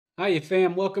Hiya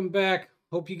fam, welcome back.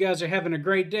 Hope you guys are having a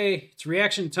great day. It's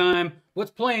reaction time. What's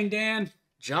playing, Dan?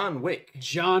 John Wick.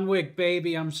 John Wick,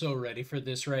 baby. I'm so ready for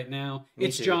this right now. Me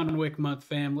It's too. John Wick month,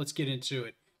 fam. Let's get into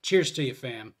it. Cheers to you,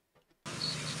 fam.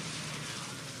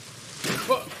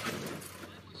 Whoa.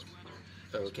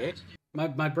 Okay.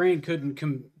 My brain couldn't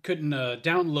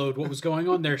download what was going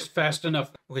on there fast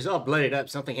enough. Well, he's all blooded up.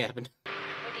 Something happened. What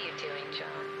are you doing,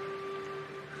 John?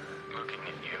 Looking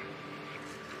at you.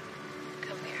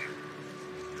 Come here.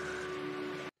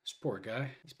 This poor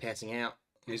guy. He's passing out.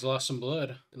 He's lost some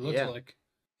blood. It looks Yeah. like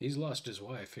he's lost his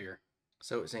wife here.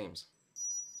 So it seems.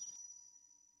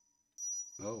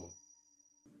 Oh.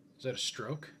 Is that a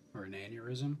stroke or an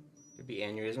aneurysm? Could be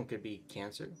aneurysm. Could be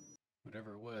cancer.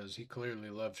 Whatever it was, he clearly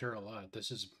loved her a lot.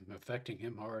 This is affecting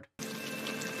him hard.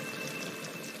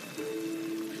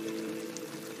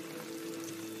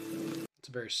 It's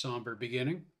a very somber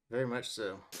beginning. Very much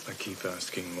so. I keep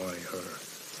asking why her.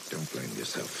 Don't blame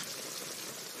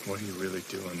yourself. What are you really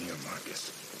doing here,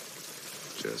 Marcus?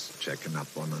 Just checking up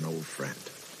on an old friend.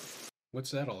 What's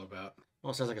that all about?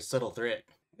 Well, sounds like a subtle threat.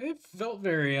 It felt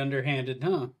very underhanded,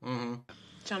 huh? Mm-hmm.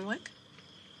 John Wick?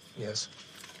 Yes.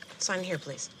 Sign here,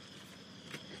 please.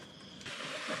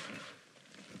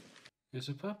 It's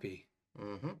a puppy.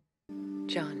 Mm-hmm.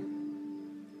 John,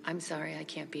 I'm sorry I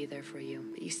can't be there for you,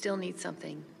 but you still need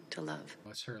something to love.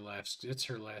 It's her last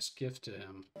gift to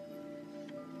him.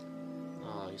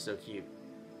 Oh, he's so cute.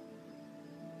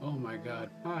 Oh my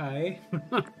god. Hi.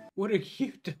 What a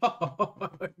cute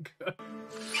dog.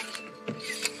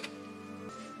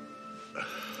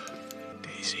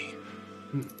 Daisy.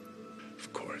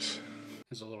 Of course.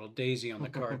 There's a little daisy on the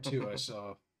card too, I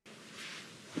saw.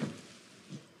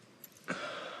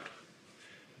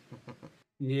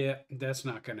 Yeah, that's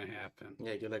not gonna happen.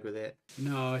 Yeah, good luck with that.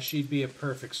 No, she'd be a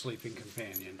perfect sleeping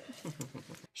companion.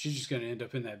 She's just gonna end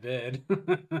up in that bed.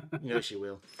 You know she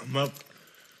will. I'm up.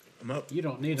 I'm up. You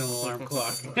don't need an alarm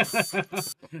clock.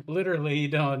 Literally, you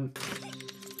don't.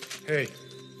 Hey.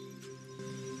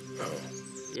 Oh.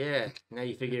 Yeah, now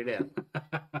you figured it out.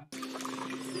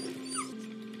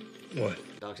 What?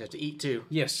 Dogs have to eat too.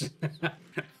 Yes.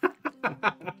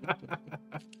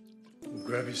 We'll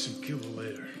grab you some kibble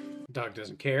later. Dog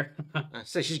doesn't care. I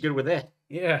say she's good with that.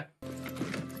 Yeah.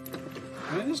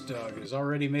 Man, this dog has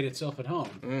already made itself at home.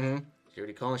 Mm-hmm. She's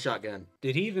already calling shotgun.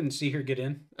 Did he even see her get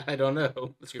in? I don't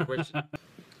know. That's a good question.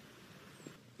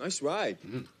 Nice ride.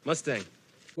 Mustang.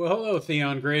 Well, hello,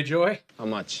 Theon Greyjoy. How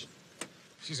much?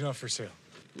 She's not for sale.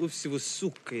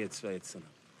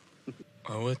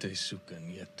 А в этой, сука,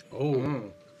 нет. Oh.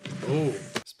 Oh.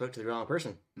 Spoke to the wrong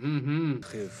person. Mm-hmm.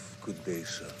 Have good day,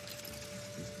 sir.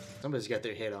 Somebody's got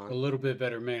their head A on. little bit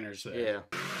better manners there. Yeah.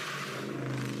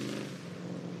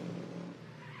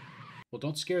 Well,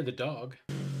 don't scare the dog.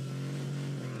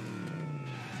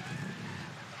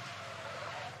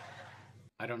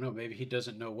 I don't know. Maybe he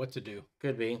doesn't know what to do.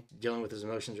 Could be. Dealing with his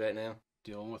emotions right now.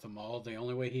 Dealing with them all the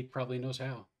only way he probably knows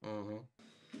how. Mm-hmm.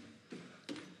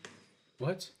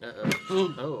 What?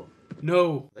 Uh-oh. Oh.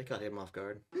 No. They caught him off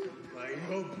guard.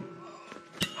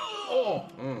 Oh.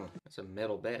 That's a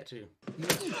metal bat, too.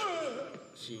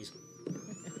 Jeez.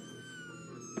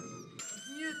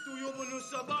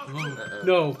 Uh-oh.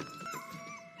 No.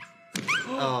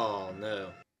 Oh, no.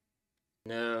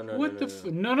 No, no, What no, the no, f...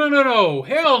 no. No, no, no, no.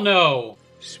 Hell no.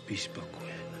 Спи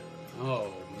спокойно.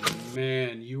 Oh,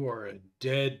 man. You are a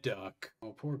dead duck.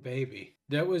 Oh, poor baby.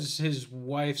 That was his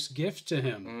wife's gift to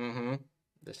him. Mm-hmm.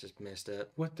 This is messed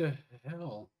up. What the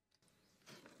hell?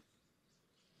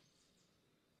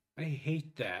 I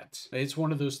hate that. It's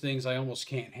one of those things I almost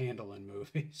can't handle in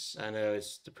movies. I know,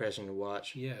 it's depressing to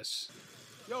watch. Yes.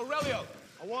 Yo, Relio,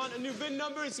 I want a new VIN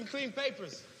number and some clean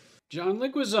papers. John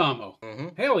Leguizamo. Mm-hmm.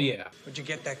 Hell yeah. Where'd you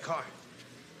get that car?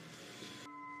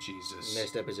 Jesus.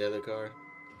 Messed up his other car.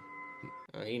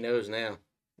 He knows now.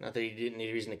 Not that he didn't need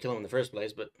a reason to kill him in the first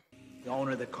place, but... The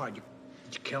owner of the car, did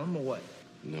you kill him or what?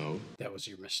 No. That was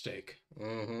your mistake.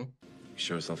 Mm-hmm.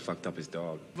 Sure as hell fucked up his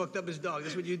dog. Fucked up his dog,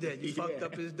 that's what you did. You fucked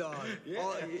up his dog.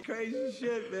 All crazy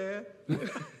shit, man.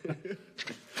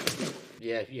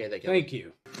 Yeah, that guy. Thank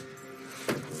you.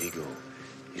 Vigo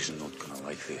is not gonna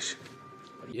like this.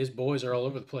 His boys are all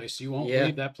over the place. You won't Yeah.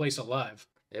 leave that place alive.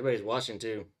 Everybody's watching,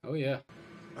 too. Oh, yeah.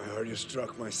 I heard you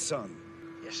struck my son.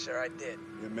 Yes, sir, I did.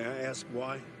 Yeah, may I ask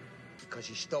why? Because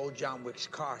you stole John Wick's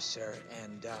car, sir,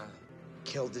 and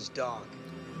killed his dog.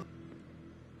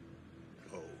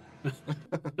 Oh.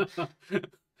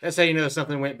 That's how you know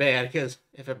something went bad, because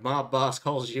if a mob boss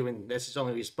calls you and that's his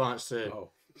only response to Oh.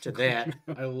 to that.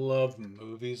 I love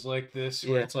movies like this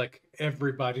where Yeah. it's like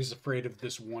everybody's afraid of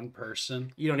this one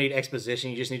person. You don't need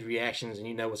exposition, you just need reactions and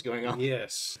you know what's going on.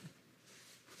 Yes.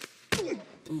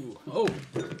 Ooh, Oh,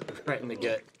 right in the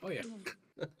gut. oh yeah.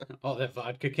 All that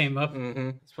vodka came up, Mm-hmm.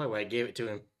 That's probably why I gave it to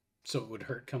him. so it would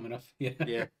hurt coming up. Yeah.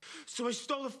 Yeah. So I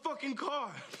stole a fucking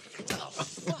car.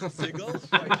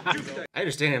 I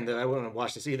understand him, though. I wouldn't have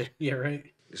watched this either. Yeah, right.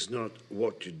 It's not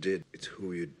what you did, it's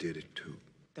who you did it to.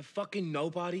 The fucking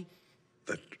nobody?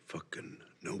 That fucking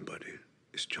nobody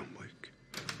is John Wick.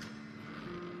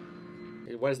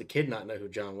 Why does the kid not know who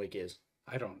John Wick is?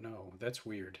 I don't know. That's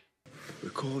weird. We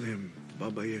call him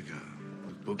Baba Yaga.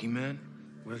 Boogeyman?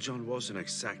 Well, John wasn't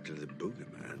exactly the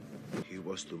boogeyman. He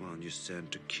was the one you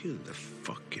sent to kill the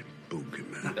fucking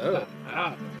boogeyman. Oh,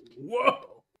 Ah,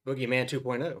 whoa. Boogeyman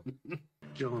 2.0.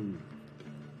 John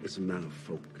is a man of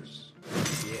focus.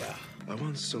 Yeah. I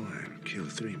once saw him kill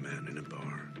 3 men in a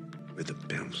bar with a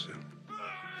pencil.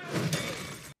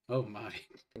 Oh my.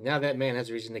 Now that man has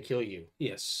a reason to kill you.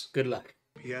 Yes. Good luck.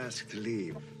 He asked to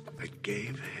leave. I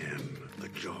gave him a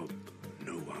job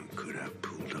no one could have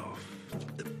pulled off.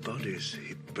 The bodies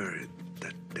he buried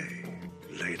that day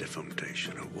laid the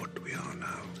foundation of what we are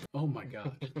now. Oh my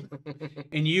God.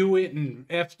 And you went and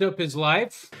effed up his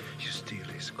life? You steal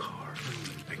his car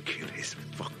and kill his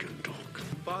fucking dog.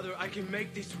 Father, I can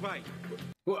make this right.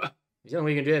 What? The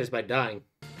only way you can do that is by dying.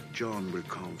 John will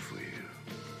come for you.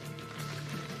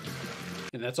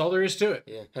 And that's all there is to it.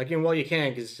 Yeah. Hug him while you can,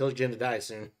 because he'll going to die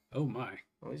soon. Oh my.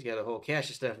 Oh, he's got a whole cache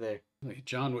of stuff there. Like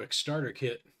John Wick starter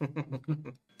kit. Hello,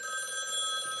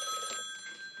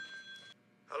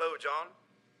 John.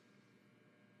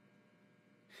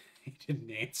 He didn't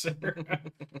answer.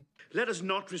 Let us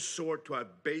not resort to our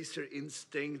baser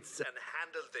instincts and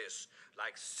handle this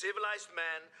like civilized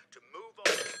men to move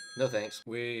on. No thanks.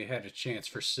 We had a chance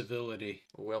for civility.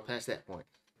 We're well past that point.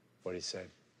 What he said.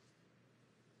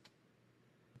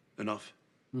 Enough.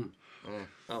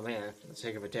 Oh man, that's a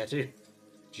heck of a tattoo.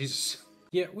 Jesus.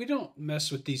 Yeah, we don't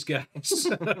mess with these guys.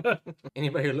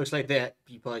 Anybody who looks like that,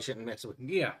 you probably shouldn't mess with.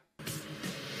 Yeah.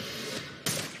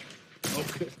 Oh,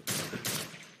 good.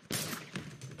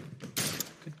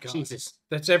 Good God. Jesus.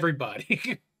 That's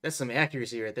everybody. That's some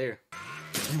accuracy right there.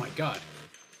 Oh my God.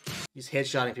 He's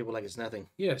headshotting people like it's nothing.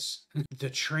 Yes. The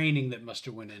training that must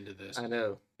have went into this. I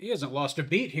know. He hasn't lost a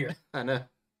beat here. I know.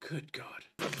 Good God.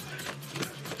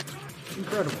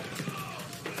 Incredible.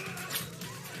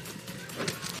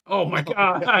 Oh my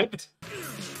God.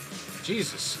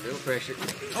 Jesus. Little pressure.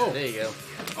 Oh. There you go.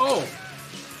 Oh.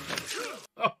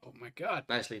 Oh my God.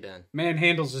 Nicely done. Man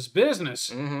handles his business.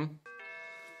 Mm-hmm.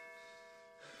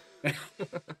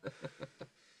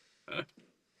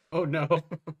 Oh no.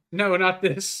 No, not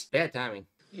this. Bad timing.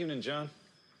 Evening, John.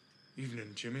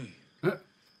 Evening, Jimmy. Huh?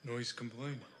 Noise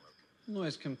complaint.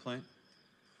 Noise complaint.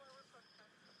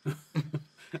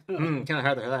 Kind of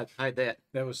hard to hide that.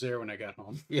 That was there when I got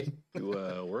home. Yeah.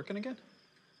 You, working again?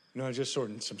 No, just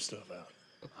sorting some stuff out.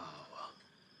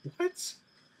 What?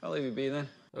 I'll leave you be then.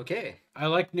 Okay. I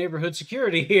like neighborhood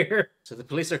security here. So the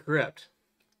police are corrupt.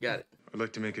 Got it. I'd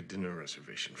like to make a dinner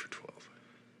reservation for 12.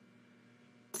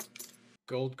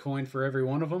 Gold coin for every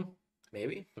one of them.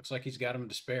 Maybe. Looks like he's got them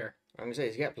to spare. I'm gonna say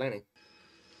he's got plenty.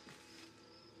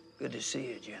 Good to see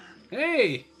you, John.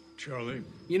 Hey, Charlie.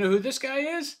 you know who this guy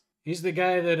is? He's the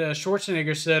guy that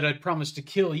Schwarzenegger said I'd promised to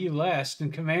kill you last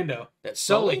in Commando. That's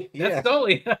Sully. Yeah. That's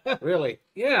Sully. Really?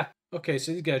 Yeah. Okay,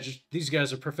 so these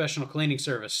guys are professional cleaning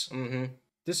service. Mm-hmm.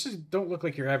 Don't look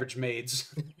like your average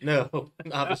maids. No,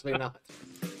 obviously not.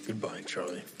 Goodbye,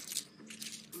 Charlie.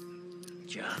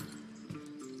 John.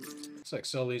 It's like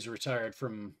Sully's retired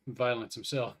from violence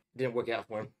himself. Didn't work out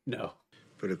for him. No.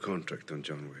 Put a contract on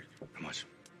John Wick. How much?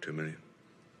 2 million.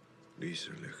 These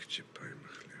are luchtje.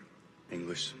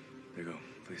 English. Here you go,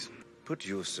 please. Put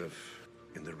Yusuf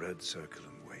in the red circle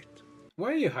and wait.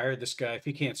 Why you hired this guy if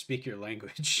he can't speak your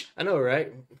language? I know,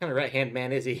 right? What kind of right-hand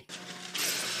man is he?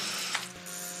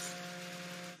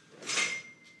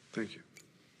 Thank you.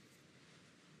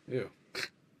 Ew.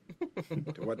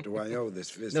 To what do I owe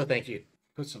this visit? No, thank you.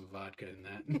 Put some vodka in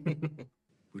that.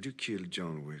 Would you kill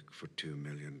John Wick for $2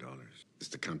 million? Is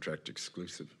the contract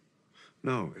exclusive?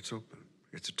 No, it's open.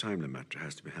 It's a timely matter. It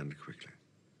has to be handled quickly.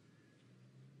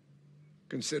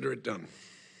 Consider it done.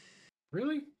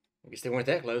 Really? I guess they weren't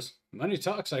that close. Money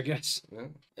talks, I guess. No.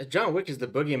 If John Wick is the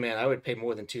boogeyman, I would pay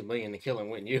more than $2 million to kill him,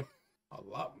 wouldn't you? A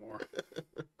lot more.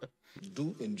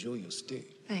 Do enjoy your stay,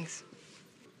 Thanks.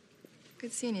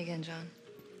 Good seeing you again, John.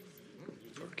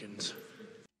 Perkins.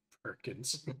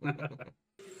 Perkins.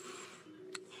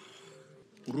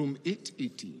 Room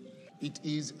 880. It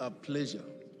is a pleasure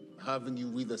having you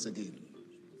with us again,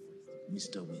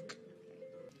 Mr. Wick.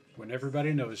 When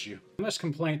everybody knows you. I must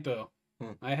complain though.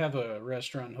 I have a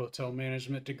restaurant and hotel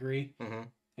management degree,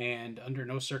 And under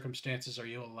no circumstances are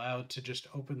you allowed to just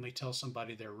openly tell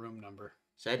somebody their room number.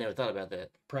 So I never thought about that.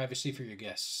 Privacy for your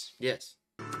guests. Yes.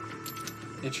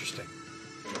 Interesting.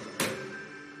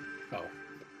 Oh.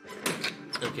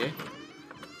 Okay.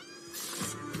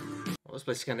 Well, this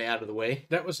place is kind of out of the way.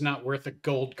 That was not worth a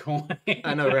gold coin.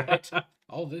 I know, right?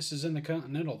 All this is in the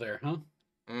Continental there, huh?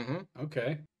 Mm-hmm.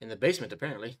 Okay. In the basement,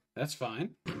 apparently. That's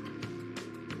fine.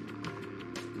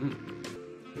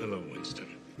 Hello,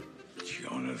 Winston.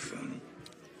 Jonathan.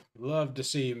 Love to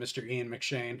see you, Mr. Ian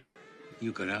McShane.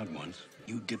 You got out once.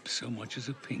 You dip so much as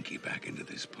a pinky back into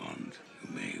this pond, you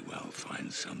may well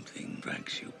find something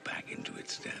drags you back into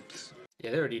its depths.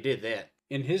 Yeah, they already did that.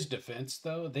 In his defense,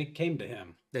 though, they came to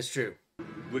him. That's true.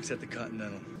 Wick's at the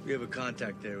Continental. We have a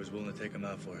contact there who's willing to take him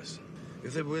out for us.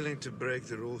 If they're willing to break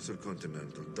the rules of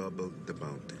Continental, double the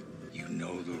bounty. You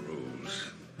know the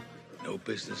rules. No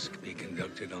business can be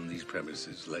conducted on these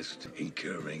premises lest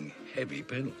incurring heavy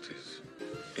penalties.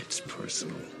 It's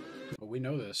personal. Well, we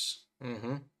know this.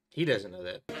 Mm-hmm. He doesn't know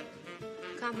that.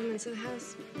 Compliments of the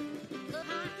house.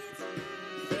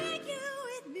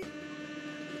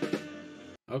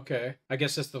 Okay. I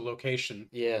guess that's the location.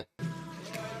 Yeah.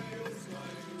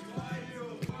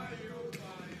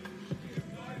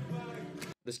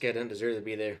 This guy doesn't deserve to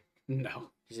be there.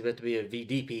 No. He's about to be a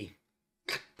VDP.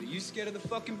 Are you scared of the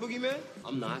fucking boogeyman?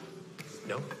 I'm not.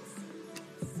 No.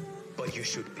 But you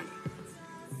should be.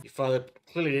 Your father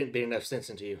clearly didn't beat enough sense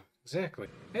into you. Exactly.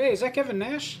 Hey, is that Kevin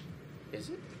Nash? Is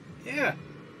it? Yeah.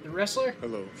 The wrestler?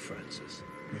 Hello, Francis.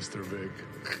 Mr. Vic.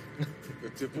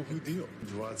 Типовий deal.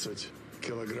 20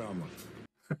 килограммов.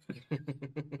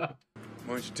 Why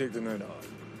don't you take the night off?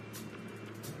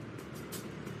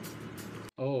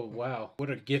 Oh, wow. What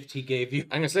a gift he gave you.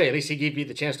 I'm going to say, at least he gave you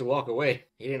the chance to walk away.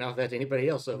 He didn't offer that to anybody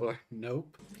else so far.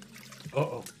 Nope.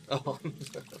 Uh-oh. Oh,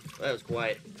 that was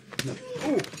quiet.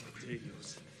 Ooh.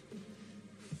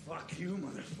 Fuck you,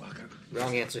 motherfucker.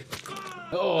 Wrong answer.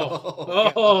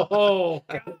 Oh.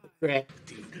 Crap.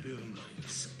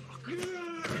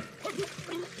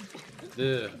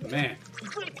 Man.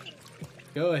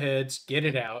 Go ahead. Get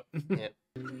it out. Yep.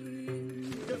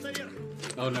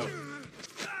 Oh, no.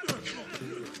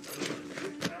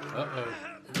 Uh-oh.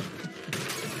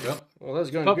 Well, Well, that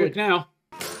was going public good. now.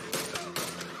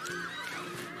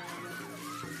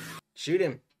 Shoot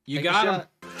him. You Take got a him. shot.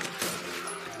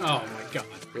 Oh, my God.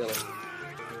 Really?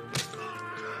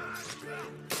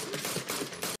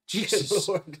 Jesus.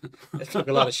 Lord. That took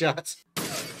a lot of shots.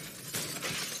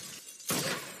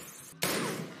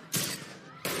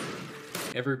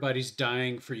 Everybody's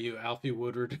dying for you, Alfie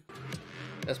Woodward.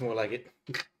 That's more like it.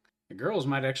 The girls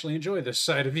might actually enjoy this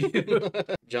side of you.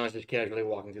 John's just casually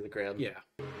walking through the crowd. Yeah.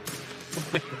 Oh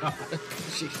my God.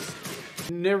 Jeez.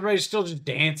 And everybody's still just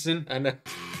dancing. I know.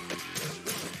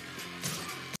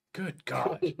 Good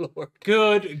God. Lord.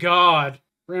 Good God.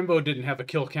 Rambo didn't have a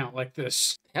kill count like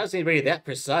this. How's anybody that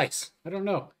precise? I don't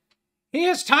know. He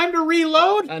has time to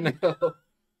reload? I know.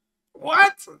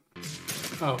 What?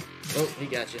 Oh. Oh, he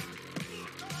got you.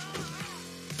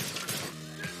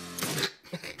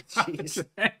 Jeez.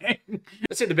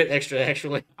 That seemed a bit extra,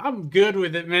 actually. I'm good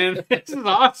with it, man. This is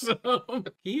awesome.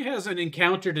 He hasn't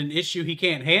encountered an issue he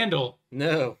can't handle.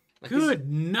 No. Like Good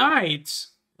night.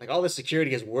 Like, all this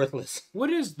security is worthless. What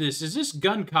is this? Is this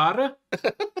gun kata?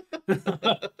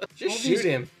 Just shoot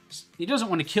him. He doesn't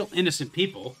want to kill innocent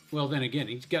people. Well, then again,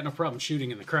 he's got no problem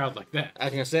shooting in the crowd like that. I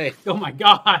was going to say. Oh my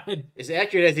God. As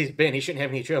accurate as he's been, he shouldn't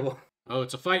have any trouble. Oh,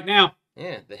 it's a fight now.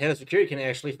 Yeah, the head of security can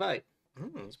actually fight.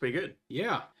 It's pretty good.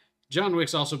 Yeah. John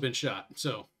Wick's also been shot,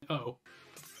 so. Uh-oh.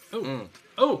 Oh. Mm.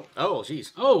 Oh. Oh,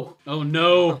 jeez. Oh. Oh,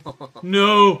 no.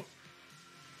 No.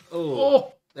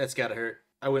 Oh. That's got to hurt.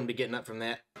 I wouldn't be getting up from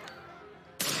that.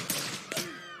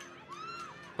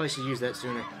 Probably should use that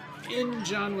sooner. In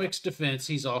John Wick's defense,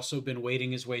 he's also been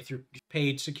wading his way through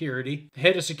paid security. The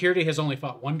head of security has only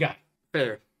fought one guy.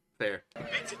 Fair. Fair.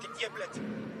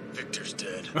 Victor's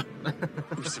dead.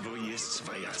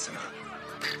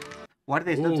 Why did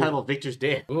they subtitle Victor's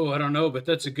dead? Oh, I don't know, but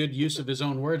that's a good use of his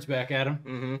own words back at him.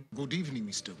 Mm-hmm. Good evening,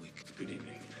 Mr. Wick. Good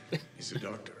evening. He's a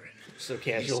doctor. So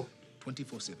casual.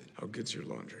 24/7. How good's your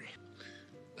laundry?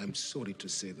 I'm sorry to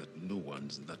say that no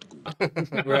one's that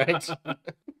good. Right.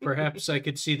 Perhaps I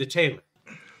could see the tailor.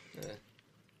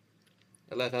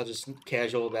 I love how just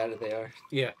casual about it they are.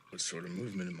 Yeah. What sort of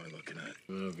movement am I looking at?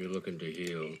 Well, if you're looking to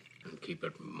heal and keep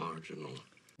it marginal,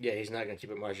 Yeah, he's not going to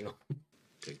keep it marginal.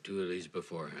 take 2 of these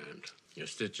beforehand. Your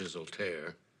stitches will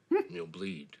tear, and you'll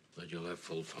bleed, but you'll have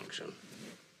full function.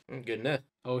 Good enough.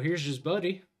 Oh, here's his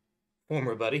buddy.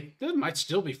 Former buddy. They might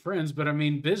still be friends, but I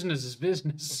mean, business is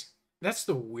business. That's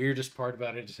the weirdest part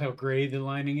about it, is how gray the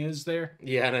lining is there.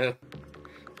 Yeah, I know.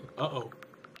 Uh-oh.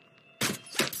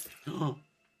 Oh.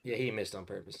 Yeah, he missed on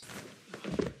purpose.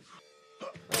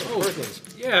 Oh, Perkins.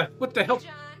 Yeah, what the hell?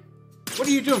 What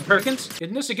are you doing, Perkins?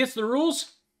 Isn't this against the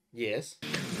rules? Yes.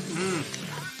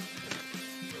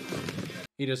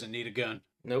 He doesn't need a gun.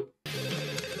 Nope.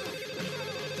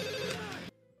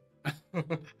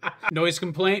 Noise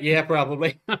complaint? Yeah,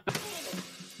 probably. Oh,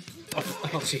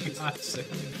 jeez. God.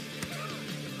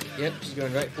 Yep, she's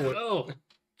going right for it. Oh.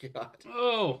 God.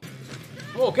 Oh.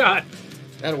 Oh, God.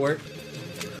 That'll work.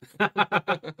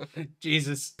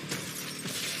 Jesus.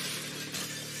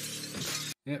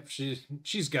 Yep,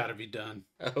 she's got to be done.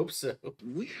 I hope so.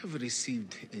 We have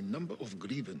received a number of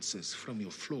grievances from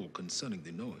your floor concerning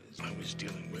the noise. I was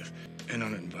dealing with an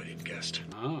uninvited guest.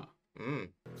 Ah.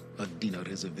 A dinner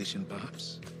reservation,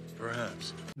 perhaps?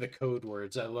 Perhaps. The code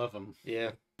words, I love them.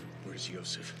 Yeah. Where's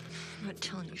Yosef? I'm not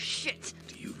telling you shit.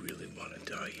 Do you really want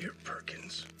to die here,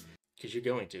 Perkins? Because you're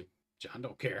going to. John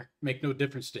don't care. Make no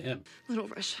difference to him. Little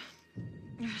Russia.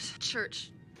 There's a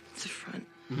church. It's the front.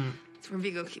 It's where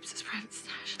Vigo keeps his private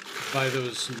stash. By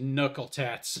those knuckle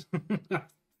tats.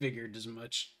 Figured as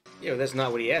much. Yeah, well, that's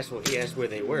not what he asked for. He asked where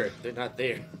they were. They're not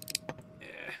there.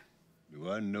 Yeah.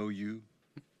 Do I know you?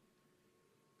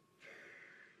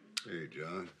 Hey,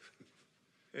 John.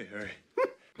 Hey, Harry.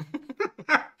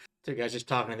 Two guys just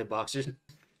talking to the boxers.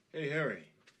 Hey, Harry.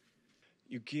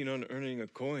 You keen on earning a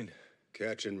coin?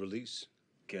 Catch and release.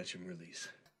 Catch and release.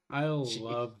 I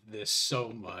love this so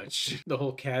much. The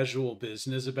whole casual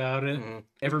business about it.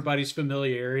 Everybody's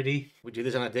familiarity. We do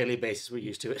this on a daily basis. We're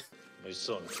used to it. My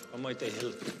son, how might I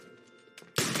help you?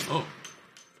 Oh.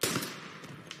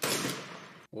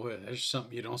 Boy, there's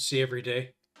something you don't see every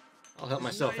day. I'll help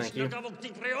myself, thank you.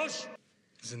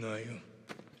 Zanayu.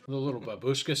 The little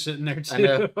babushka sitting there, too. I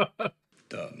know.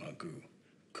 Da Magu.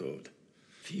 Code.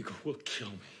 Vigo will kill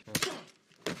me.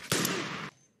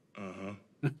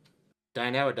 Die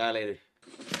now or die later?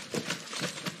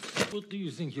 What do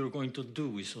you think you're going to do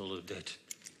with all of that?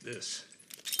 This.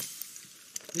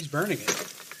 He's burning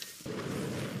it.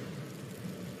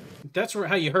 That's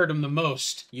how you hurt him the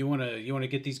most. You wanna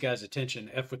get these guys' attention.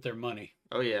 F with their money.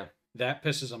 Oh, yeah. That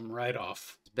pisses them right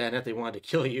off. It's bad enough they wanted to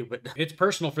kill you, but... It's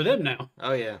personal for them now.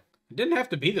 Oh, yeah. It didn't have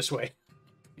to be this way.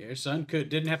 Your son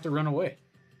didn't have to run away.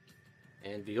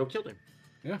 And Vigo killed him.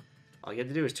 Yeah. All you had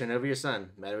to do is turn over your son.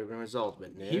 Matter of result,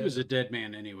 but no. He was a dead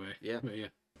man anyway. Yeah. But yeah.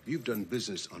 You've done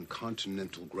business on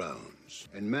continental grounds,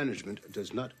 and management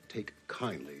does not take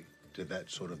kindly to that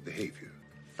sort of behavior.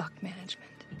 Fuck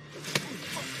management.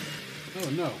 Oh,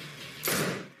 no.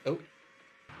 Oh.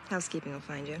 Housekeeping will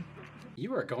find you.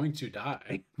 You are going to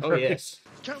die. Oh, yes.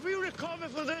 Can we recover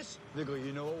for this? Vigo,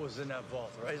 you know what was in that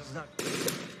vault, right? It's not...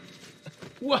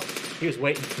 What? He was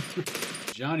waiting.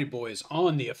 Johnny Boy is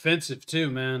on the offensive, too,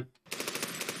 man.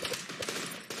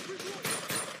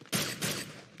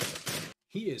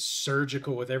 He is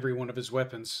surgical with every one of his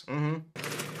weapons. Oh.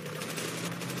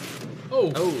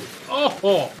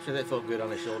 Oh. Sure that felt good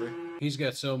on his shoulder. He's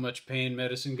got so much pain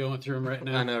medicine going through him right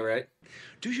now. I know, right?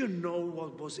 Do you know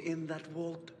what was in that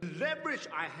vault? Leverage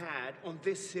I had on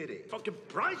this city. Fucking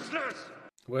priceless!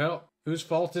 Well, whose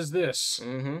fault is this?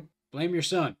 Blame your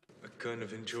son. I kind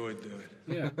of enjoyed that.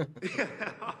 Yeah.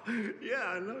 Yeah,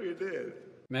 I know you did.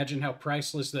 Imagine how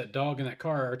priceless that dog and that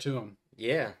car are to him.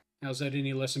 Yeah. How's that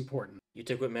any less important? You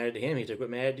took what mattered to him, he took what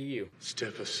mattered to you.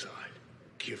 Step aside.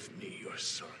 Give me your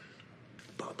son.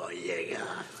 Baba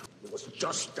Yaga. It was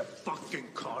just a fucking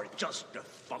car, just a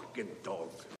fucking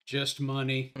dog. Just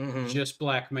money, just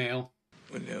blackmail.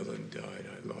 When Ellen died,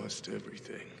 I lost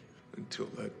everything until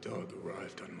that dog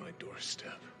arrived on my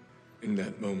doorstep. In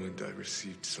that moment, I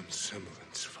received some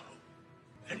semblance of hope.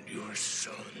 And your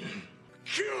son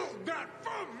killed that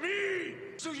from me!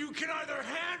 So you can either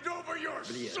hand over your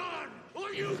son,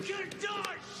 or you can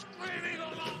die screaming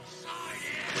alongside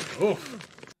him! Oh,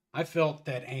 I felt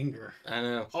that anger. I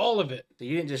know. All of it. So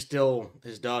you didn't just steal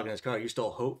his dog and his car, you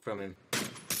stole hope from him.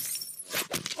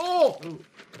 Oh! Ooh.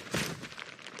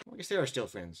 I guess they are still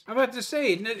friends. I'm about to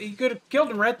say, he could have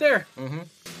killed him right there.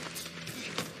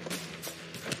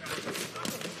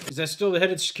 Is that still the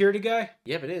head of the security guy?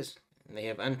 Yep, it is. And they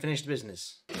have unfinished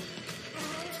business.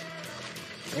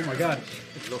 Oh my god.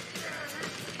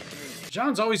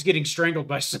 John's always getting strangled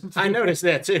by something. I noticed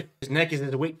that too. His neck is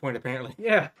at the weak point, apparently.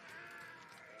 Yeah.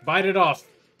 Bite it off.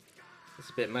 It's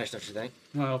a bit much, don't you think?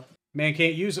 Well, man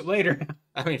can't use it later.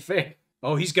 I mean, fair.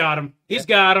 Oh, he's got him. He's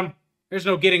got him. There's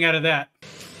no getting out of that.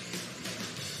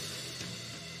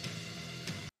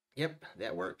 Yep,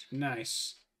 that worked.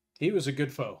 Nice. He was a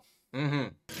good foe. Oh my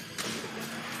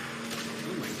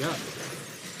god.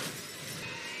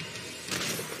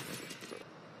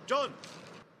 John!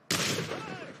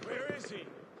 Where is he?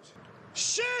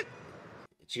 Shit!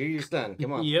 It's your son.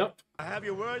 Come on. Yep. I have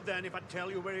your word then if I tell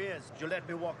you where he is. You let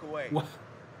me walk away. What?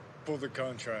 Pull the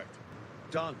contract.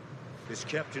 Done. It's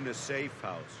kept in a safe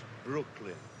house.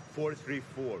 Brooklyn.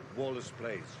 434 Wallace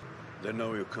Place. They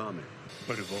know you're coming.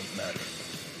 But it won't matter.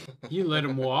 You let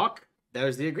him walk? That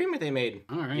was the agreement they made.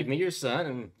 All right. Give me your son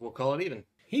and we'll call it even.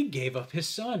 He gave up his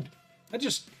son. That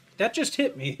just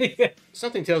hit me.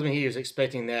 Something tells me he was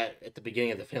expecting that at the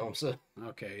beginning of the film, so.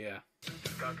 Okay, yeah.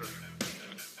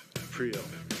 Prio.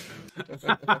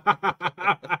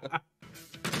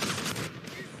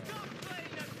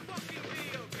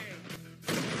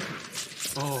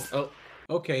 Oh.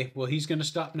 Okay, well, he's gonna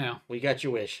stop now. We got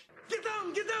your wish. Get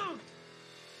down! Get down!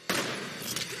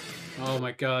 Oh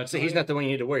my god. So he's not the one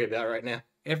you need to worry about right now.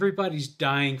 Everybody's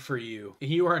dying for you.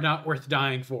 You are not worth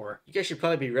dying for. You guys should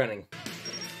probably be running.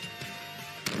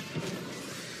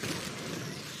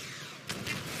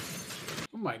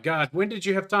 Oh my god, when did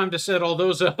you have time to set all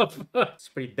those up? It's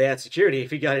pretty bad security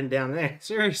if you got him down there.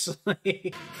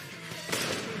 Seriously.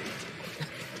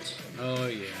 Oh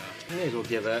yeah. May as well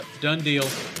give up. Done deal.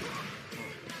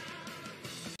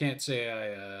 Can't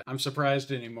say I'm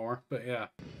surprised anymore, but yeah.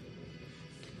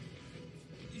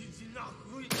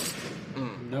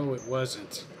 No, it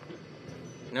wasn't.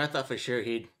 You know, I thought for sure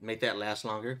he'd make that last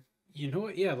longer. You know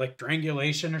what? Yeah, like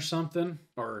strangulation or something,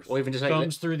 or even just like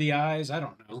thumbs through the eyes. I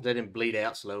don't know. Let him bleed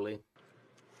out slowly.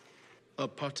 A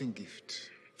parting gift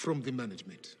from the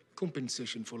management.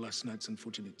 Compensation for last night's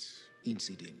unfortunate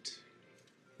incident.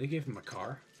 They gave him a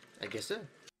car. I guess so.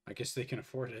 I guess they can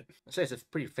afford it. I say it's a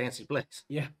pretty fancy place.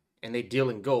 Yeah. And they deal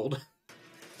in gold.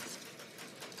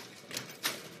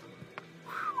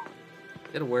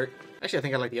 It'll work. Actually, I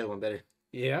think I like the other one better.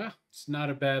 Yeah? It's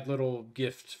not a bad little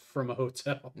gift from a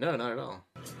hotel. No, not at all.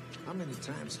 How many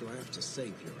times do I have to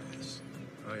save your ass?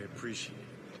 I appreciate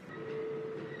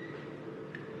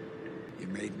it. You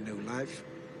made a new life.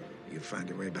 You'll find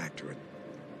your way back to it.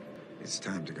 It's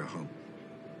time to go home.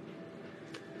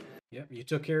 Yep, you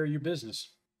took care of your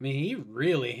business. I mean, he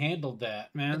really handled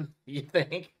that, man. You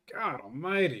think? God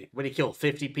almighty. Would he kill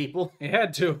 50 people? He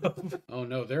had to. Oh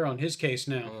no, they're on his case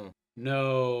now.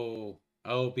 No.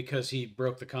 Oh, because he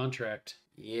broke the contract.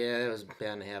 Yeah, that was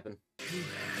bound to happen.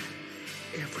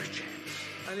 Every chance.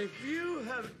 And if you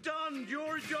have done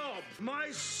your job,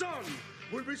 my son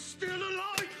will be still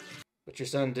alive. But your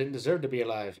son didn't deserve to be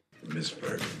alive. Miss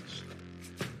Perkins.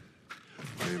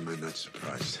 Why am I not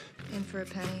surprised? In for a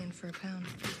penny, in for a pound.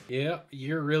 Yeah,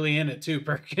 you're really in it too,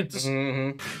 Perkins.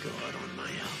 Mm-hmm. Go out on my own.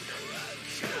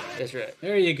 That's right.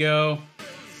 There you go.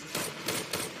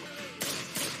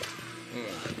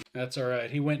 That's all right.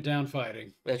 He went down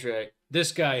fighting. That's right.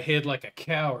 This guy hid like a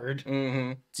coward.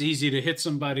 Mm-hmm. It's easy to hit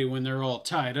somebody when they're all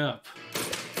tied up.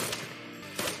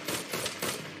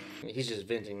 He's just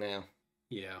venting now.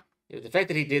 Yeah. The fact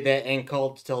that he did that and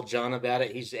called to tell John about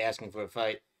it, he's asking for a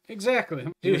fight. Exactly.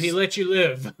 Dude, he let you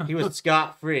live. He was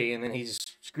scot-free, and then he's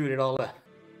screwed it all up.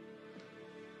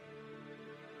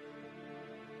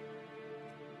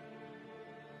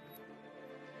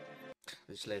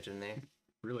 Just left him there.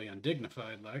 Really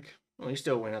undignified, like. Well, he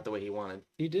still went out the way he wanted.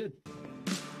 He did.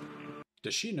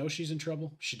 Does she know she's in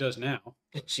trouble? She does now.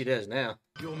 She does now.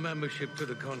 Your membership to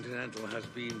the Continental has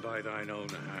been by thine own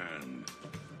hand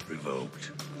revoked.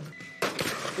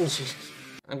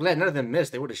 I'm glad none of them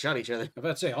missed. They would have shot each other. I was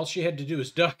about to say, all she had to do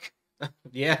is duck.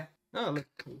 Yeah. Oh,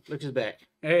 look who's back.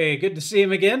 Hey, good to see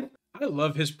him again. I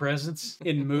love his presence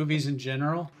in movies in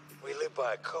general. We live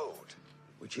by a code,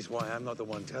 which is why I'm not the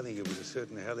one telling you with a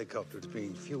certain helicopter that's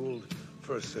being fueled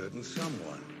for a certain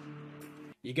someone.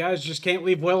 You guys just can't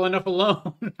leave well enough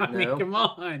alone. I mean, come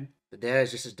on. The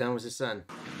dad's just as dumb as his son.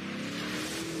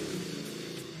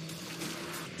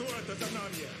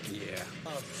 Yeah.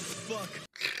 Oh, fuck.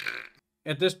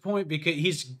 At this point,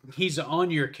 because he's on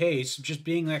your case, just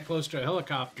being that close to a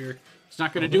helicopter, it's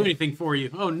not going to do anything for you.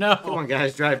 Oh, no. Come on,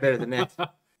 guys. Drive better than that.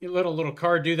 You let a little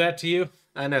car do that to you?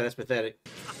 I know. That's pathetic.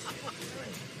 That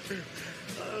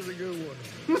was a good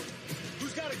one.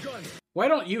 Who's got a gun? Why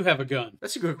don't you have a gun?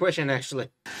 That's a good question, actually.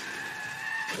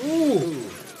 Ooh.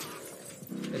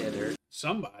 That had to hurt.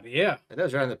 Somebody, yeah. And that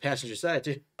was right on the passenger side,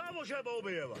 too.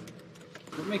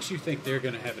 What makes you think they're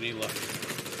going to have any luck?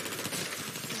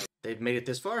 They've made it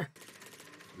this far.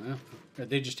 Well,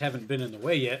 they just haven't been in the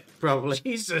way yet. Probably.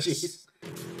 Jesus. Jesus.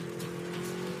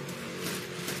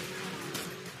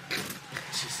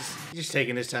 He's just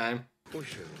taking his time.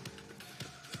 Push it.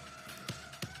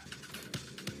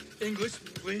 English,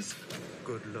 please.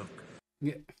 Good luck.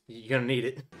 Yeah. You're gonna need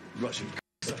it. Russian.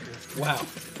 Wow.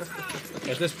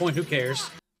 At this point, who cares?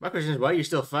 My question is, why are you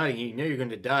still fighting? You know you're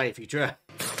gonna die if you try.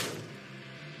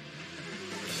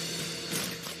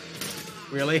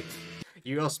 Really?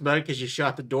 You all smug because you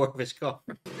shot the door of his car.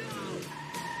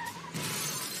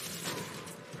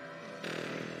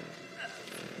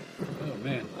 Oh,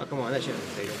 man. Oh, come on. That shouldn't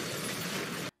be fatal.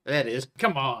 That is.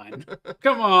 Come on.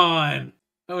 Come on.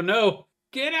 Oh, no.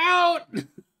 Get out.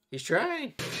 He's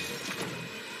trying.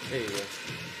 There you go.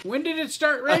 When did it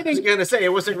start I was raining? going to say,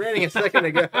 it wasn't raining a second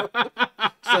ago.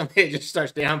 Suddenly it just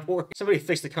starts downpouring. Somebody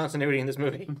fix the continuity in this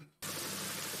movie. No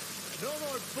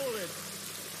more bullets.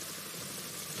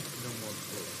 No more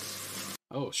bullets.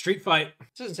 Oh, street fight. This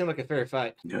doesn't seem like a fair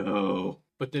fight. No.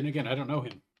 But then again, I don't know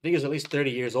him. I think he's at least 30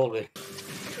 years older.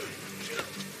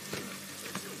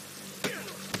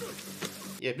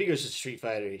 Yeah, Vigo's just a street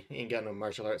fighter. He ain't got no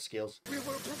martial arts skills. We were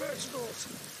professionals.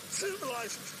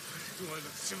 Civilized. You want to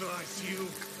civilize you?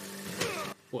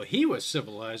 Well, he was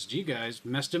civilized. You guys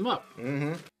messed him up.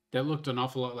 Mm-hmm. That looked an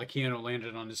awful lot like Keanu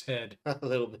landed on his head. A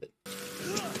little bit.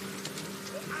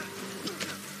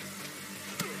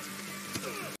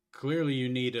 Clearly you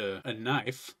need a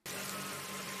knife.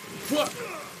 What?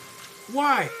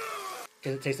 Why?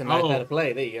 Because it takes a knife out of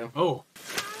play. There you go. Oh.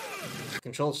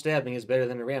 Controlled stabbing is better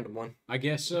than a random one. I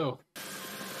guess so.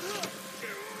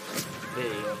 There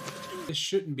you go. This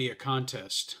shouldn't be a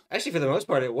contest. Actually, for the most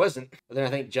part, it wasn't. But then I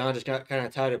think John just got kind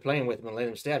of tired of playing with him and let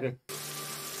him stab him. Good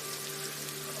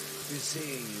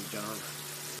seeing you, John.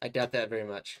 I doubt that very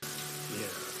much. Yeah.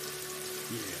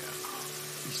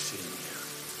 You see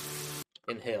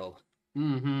me. In hell.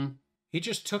 Mm-hmm. He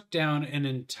just took down an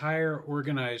entire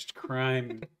organized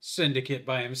crime syndicate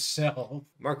by himself.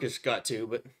 Marcus got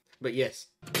to, but yes.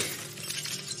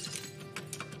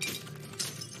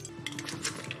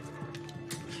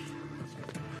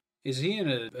 Is he in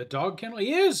a dog kennel?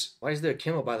 He is! Why is there a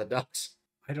kennel by the dogs?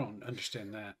 I don't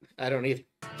understand that. I don't either.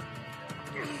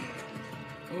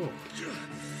 Oh.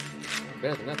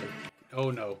 Better than nothing. Oh,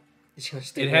 no.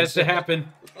 It has to happen.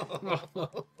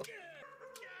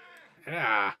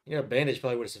 Ah. You know, a bandage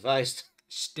probably would have sufficed.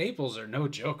 Staples are no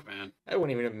joke, man. I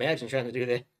wouldn't even imagine trying to do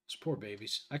that. Those poor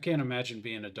babies. I can't imagine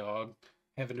being a dog,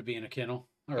 having to be in a kennel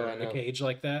or Oh, I a know. cage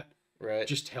like that. Right.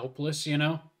 Just helpless, you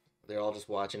know? They're all just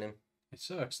watching him. It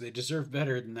sucks. They deserve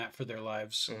better than that for their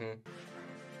lives. Mm-hmm.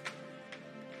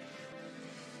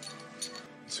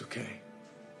 It's okay.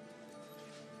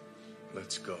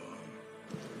 Let's go.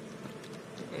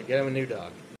 Get him a new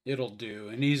dog. It'll do.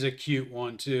 And he's a cute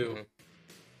one, too. Mm-hmm.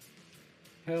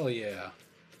 Hell yeah.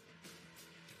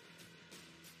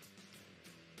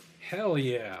 Hell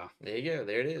yeah. There you go.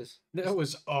 There it is. That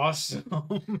was awesome.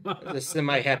 The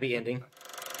semi-happy ending.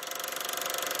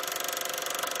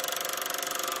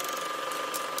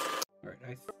 Alright,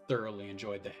 I thoroughly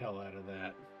enjoyed the hell out of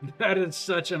that. That is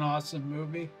such an awesome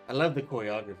movie. I love the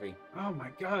choreography. Oh my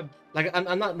god. Like,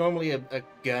 I'm not normally a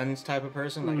guns type of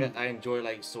person. Like, I enjoy,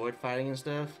 like, sword fighting and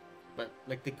stuff. But,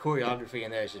 like, the choreography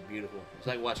in there is just beautiful. It's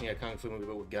like watching a kung fu movie,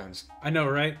 but with guns. I know,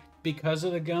 right? Because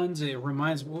of the guns, it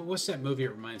reminds... What's that movie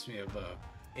it reminds me of?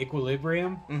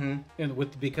 Equilibrium? Mm-hmm.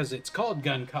 And because it's called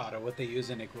gun kata, what they use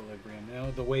in Equilibrium. You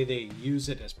know, the way they use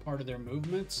it as part of their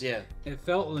movements. Yeah. It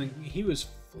felt like he was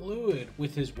fluid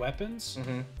with his weapons.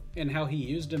 Mm-hmm. And how he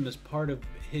used them as part of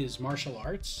his martial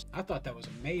arts. I thought that was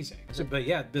amazing. So, but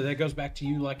yeah, that goes back to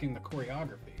you liking the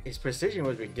choreography. His precision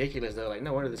was ridiculous, though. Like,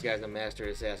 no wonder this guy's a master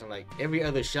assassin. Like, every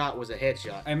other shot was a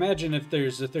headshot. I imagine if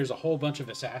there's a whole bunch of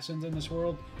assassins in this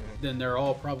world, then they're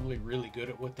all probably really good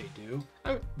at what they do.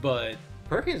 But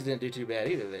Perkins didn't do too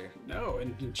bad either there. no,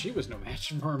 and she was no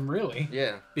match for him, really.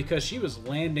 Yeah. Because she was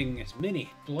landing as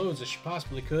many blows as she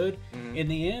possibly could. In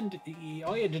the end,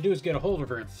 all you had to do was get a hold of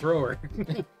her and throw her.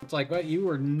 It's like, well, you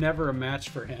were never a match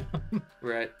for him.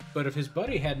 Right. But if his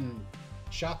buddy hadn't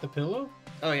shot the pillow,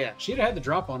 oh yeah, she'd have had the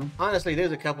drop on him. Honestly,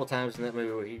 there's a couple times in that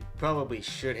movie where he probably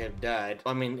should have died.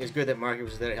 I mean, it's good that Marcus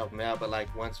was there to help him out, but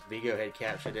like once Vigo had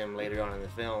captured him later on in the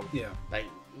film, Yeah. like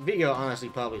Vigo honestly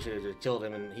probably should have just killed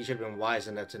him, and he should have been wise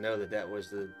enough to know that that was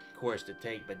the course to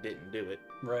take, but didn't do it.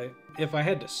 Right. If I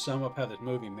had to sum up how this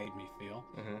movie made me feel,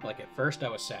 like at first I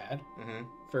was sad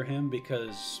for him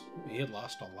because he had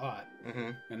lost a lot.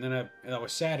 And then I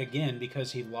was sad again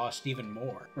because he lost even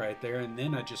more right there. And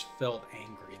then I just felt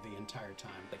angry the entire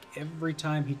time. Like every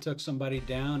time he took somebody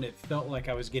down, it felt like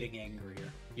I was getting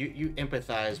angrier. You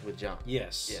empathize with John.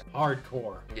 Yes. Yeah.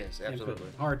 Hardcore. Yes, absolutely.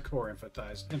 Hardcore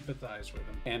empathize with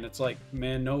him. And it's like,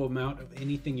 man, no amount of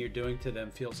anything you're doing to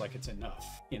them feels like it's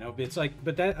enough. You know, it's like,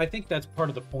 but that I think that's part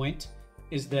of the point,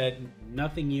 is that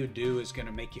nothing you do is going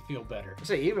to make you feel better.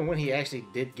 So even when he actually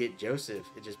did get Joseph,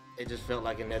 it just felt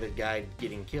like another guy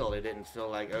getting killed. It didn't feel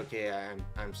like, okay,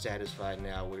 I'm satisfied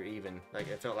now, we're even. Like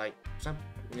it felt like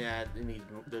there needs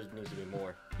to be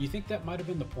more. You think that might have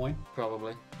been the point?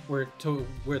 Probably. Where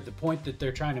the point that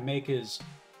they're trying to make is,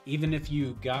 even if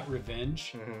you got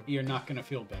revenge, you're not going to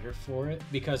feel better for it.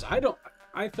 Because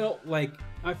I felt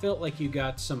like you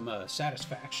got some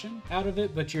satisfaction out of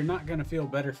it, but you're not going to feel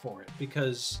better for it.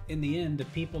 Because in the end, the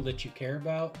people that you care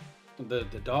about, the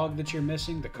dog that you're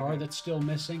missing, the car that's still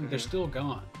missing, they're still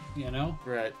gone, you know?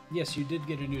 Right. Yes, you did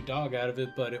get a new dog out of it,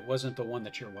 but it wasn't the one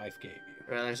that your wife gave you.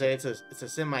 Right, like I say, it's a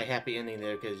semi-happy ending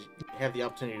there, because you have the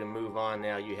opportunity to move on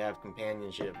now. You have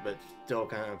companionship, but still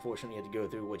kind of unfortunately you had to go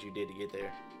through what you did to get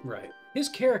there. Right. His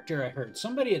character, I heard,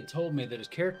 somebody had told me that his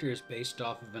character is based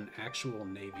off of an actual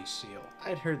Navy SEAL.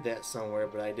 I'd heard that somewhere,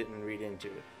 but I didn't read into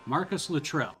it. Marcus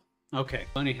Luttrell. Okay.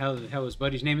 Funny how his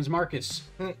buddy's name is Marcus.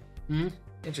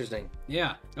 Interesting.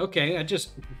 Yeah. Okay.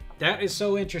 That is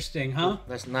so interesting, huh?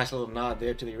 That's a nice little nod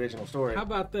there to the original story. How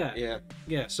about that? Yeah.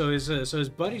 Yeah. So his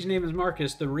buddy's name is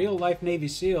Marcus. The real life Navy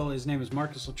SEAL, his name is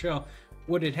Marcus Luttrell.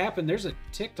 What had happened? There's a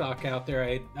TikTok out there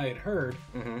I had heard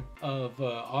of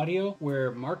audio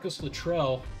where Marcus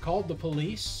Luttrell called the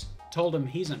police, told him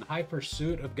he's in high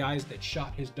pursuit of guys that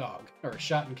shot his dog, or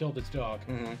shot and killed his dog.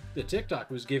 The TikTok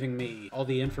was giving me all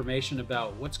the information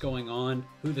about what's going on,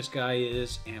 who this guy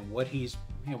is, and what he's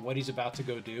about to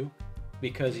go do.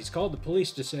 Because he's called the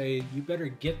police to say, you better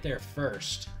get there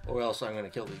first, or else I'm going to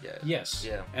kill these guys. Yes.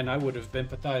 Yeah. And I would have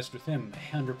empathized with him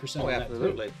 100%. Oh,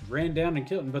 absolutely. Ran down and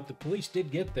killed him, but the police did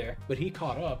get there. But he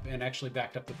caught up and actually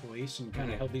backed up the police and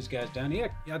kind of held these guys down. Yeah,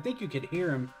 I think you could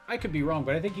hear him. I could be wrong,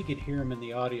 but I think you could hear him in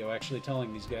the audio actually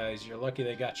telling these guys, you're lucky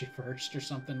they got you first, or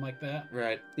something like that.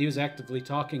 Right. He was actively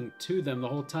talking to them the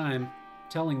whole time,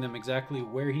 telling them exactly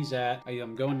where he's at.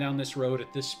 I'm going down this road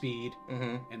at this speed,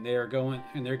 and they're going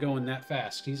that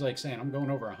fast. He's like saying, I'm going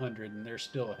over 100, and they're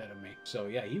still ahead of me. So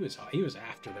yeah, he was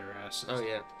after their asses. Oh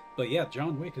yeah. But yeah,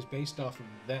 John Wick is based off of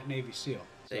that Navy SEAL.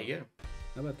 So, there you go.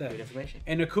 How about that? Good information.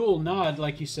 And a cool nod,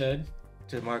 like you said,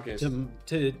 to Marcus.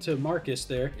 To Marcus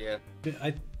there. Yeah.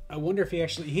 I wonder if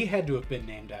he had to have been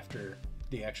named after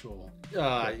the actual.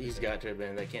 He's got to have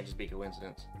been. That can't just be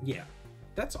coincidence. Yeah.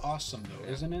 That's awesome though,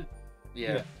 isn't it?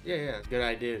 Yeah. It's a good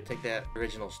idea to take that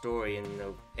original story and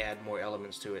add more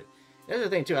elements to it. The other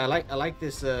thing too, I like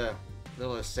this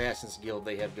little Assassin's Guild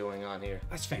they have going on here.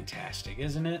 That's fantastic,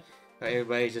 isn't it?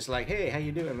 Everybody's just like, hey, how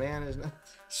you doing, man? It's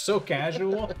so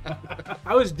casual.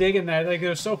 I was digging that. Like, it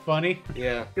was so funny.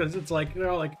 Yeah. Because it's like, they're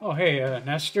all like, oh, hey,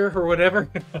 Nestor, or whatever.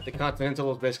 The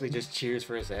Continental is basically just cheers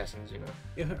for assassins,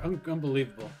 Yeah,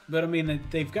 unbelievable. But I mean,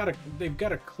 they've got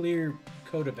a clear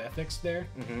code of ethics there,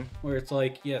 where it's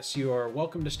like, yes, you are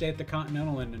welcome to stay at the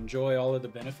Continental and enjoy all of the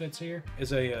benefits here.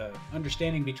 As a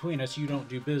understanding between us, you don't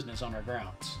do business on our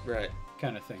grounds. Right.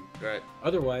 Kind of thing. Right.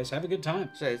 Otherwise, have a good time.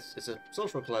 So it's a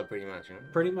social club, pretty much.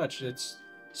 Pretty much, it's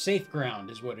safe ground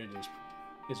is what it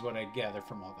is what I gather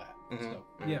from all that. So,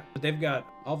 yeah, but they've got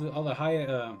all the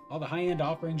high end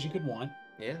offerings you could want.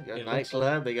 Yeah, they got a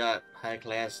nightclub. They got high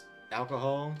class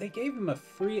alcohol. They gave him a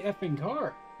free effing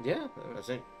car. Yeah, I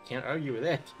think can't argue with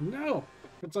that. No,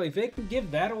 it's like if they can give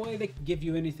that away, they can give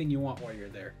you anything you want while you're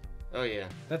there. Oh yeah,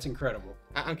 that's incredible.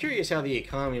 I'm curious how the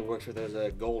economy works with those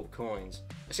gold coins.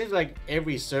 It seems like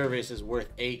every service is worth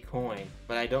a coin,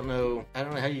 but I don't know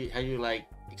how you like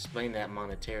explain that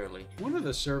monetarily. One of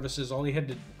the services, all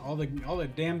the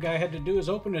damn guy had to do is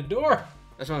open a door.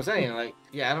 That's what I'm saying. Like,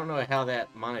 yeah, I don't know how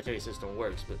that monetary system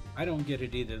works, but I don't get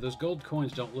it either. Those gold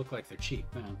coins don't look like they're cheap,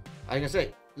 man. I can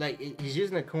say, like, he's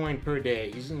using a coin per day,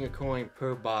 he's using a coin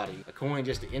per body, a coin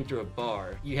just to enter a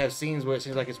bar. You have scenes where it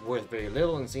seems like it's worth very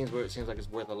little, and scenes where it seems like it's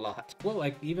worth a lot. Well,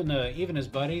 like even his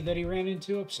buddy that he ran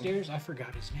into upstairs, I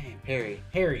forgot his name.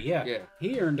 Harry. Yeah. Yeah.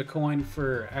 He earned a coin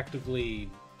for actively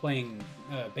playing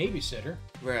babysitter.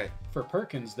 Right. For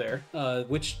Perkins there,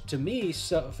 which to me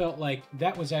felt like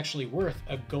that was actually worth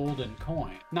a golden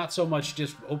coin. Not so much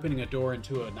just opening a door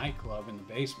into a nightclub in the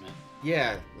basement.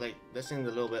 Yeah, like that seemed a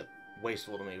little bit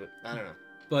wasteful to me, but I don't know.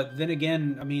 But then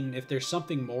again, I mean, if there's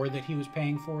something more that he was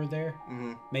paying for there,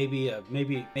 maybe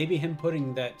him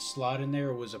putting that slot in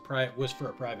there was for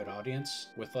a private audience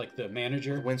with like the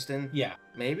manager, Winston. Yeah,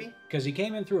 maybe because he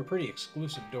came in through a pretty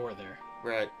exclusive door there.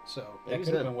 Right. So that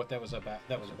could have been what that was about.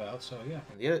 So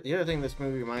yeah. The other thing this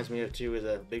movie reminds me of too is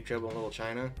Big Trouble in Little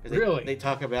China. Really? They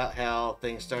talk about how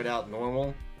things start out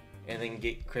normal and then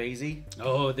get crazy.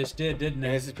 Oh, this didn't it? And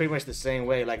this is pretty much the same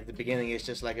way. Like at the beginning, it's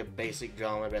just like a basic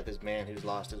drama about this man who's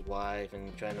lost his wife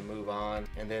and trying to move on,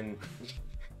 and then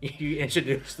you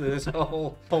introduce to this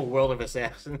whole world of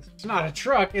assassins. It's not a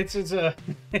truck. It's his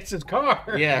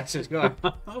car. Yeah, it's his car.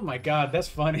 Oh my God, that's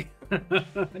funny. I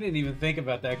didn't even think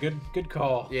about that. Good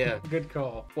call. Yeah. Good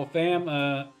call. Well, fam,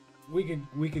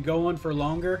 we could go on for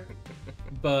longer,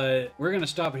 but we're gonna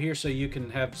stop it here so you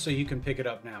can pick it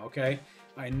up now. Okay?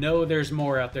 I know there's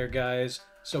more out there, guys.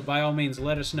 So by all means,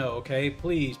 let us know. Okay?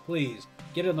 Please, please.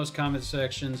 Get in those comment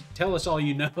sections. Tell us all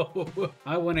you know.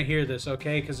 I want to hear this,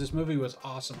 okay? Because this movie was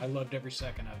awesome. I loved every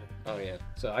second of it. Oh, yeah.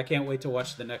 So I can't wait to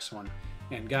watch the next one.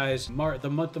 And guys, the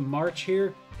month of March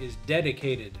here is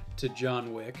dedicated to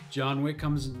John Wick. John Wick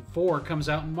 4 comes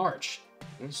out in March.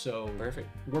 So perfect.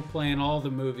 We're playing all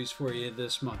the movies for you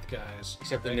this month, guys.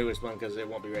 Except the newest one, because it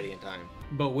won't be ready in time.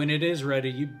 But when it is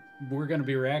ready, we're going to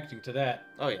be reacting to that.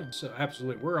 Oh, yeah. So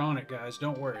absolutely, we're on it, guys.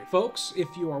 Don't worry. Folks, if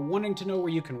you are wanting to know where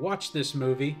you can watch this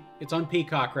movie, it's on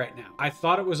Peacock right now. I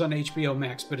thought it was on HBO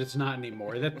Max, but it's not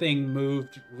anymore. That thing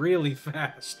moved really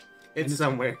fast. It's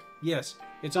somewhere. Yes.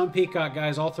 It's on Peacock,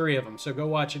 guys, all 3 of them, so go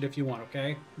watch it if you want,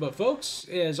 okay? But folks,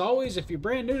 as always, if you're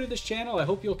brand new to this channel, I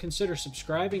hope you'll consider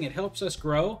subscribing. It helps us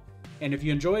grow. And if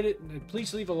you enjoyed it,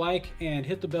 please leave a like and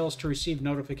hit the bells to receive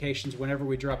notifications whenever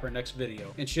we drop our next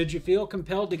video. And should you feel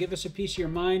compelled to give us a piece of your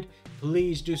mind,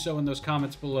 please do so in those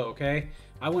comments below, okay?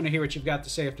 I want to hear what you've got to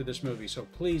say after this movie, so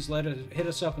please hit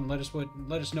us up and let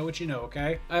us know what you know,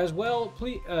 okay? As well,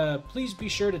 please be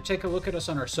sure to take a look at us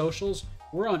on our socials.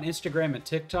 We're on Instagram and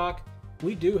TikTok.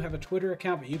 We do have a Twitter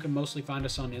account, but you can mostly find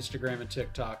us on Instagram and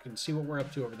TikTok and see what we're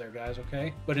up to over there, guys,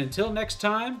 okay? But until next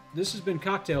time, this has been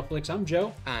Cocktail Flicks. I'm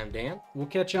Joe. I'm Dan. We'll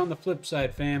catch you on the flip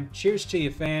side, fam. Cheers to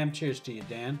you, fam. Cheers to you,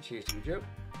 Dan. Cheers to you, Joe.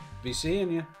 Be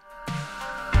seeing you.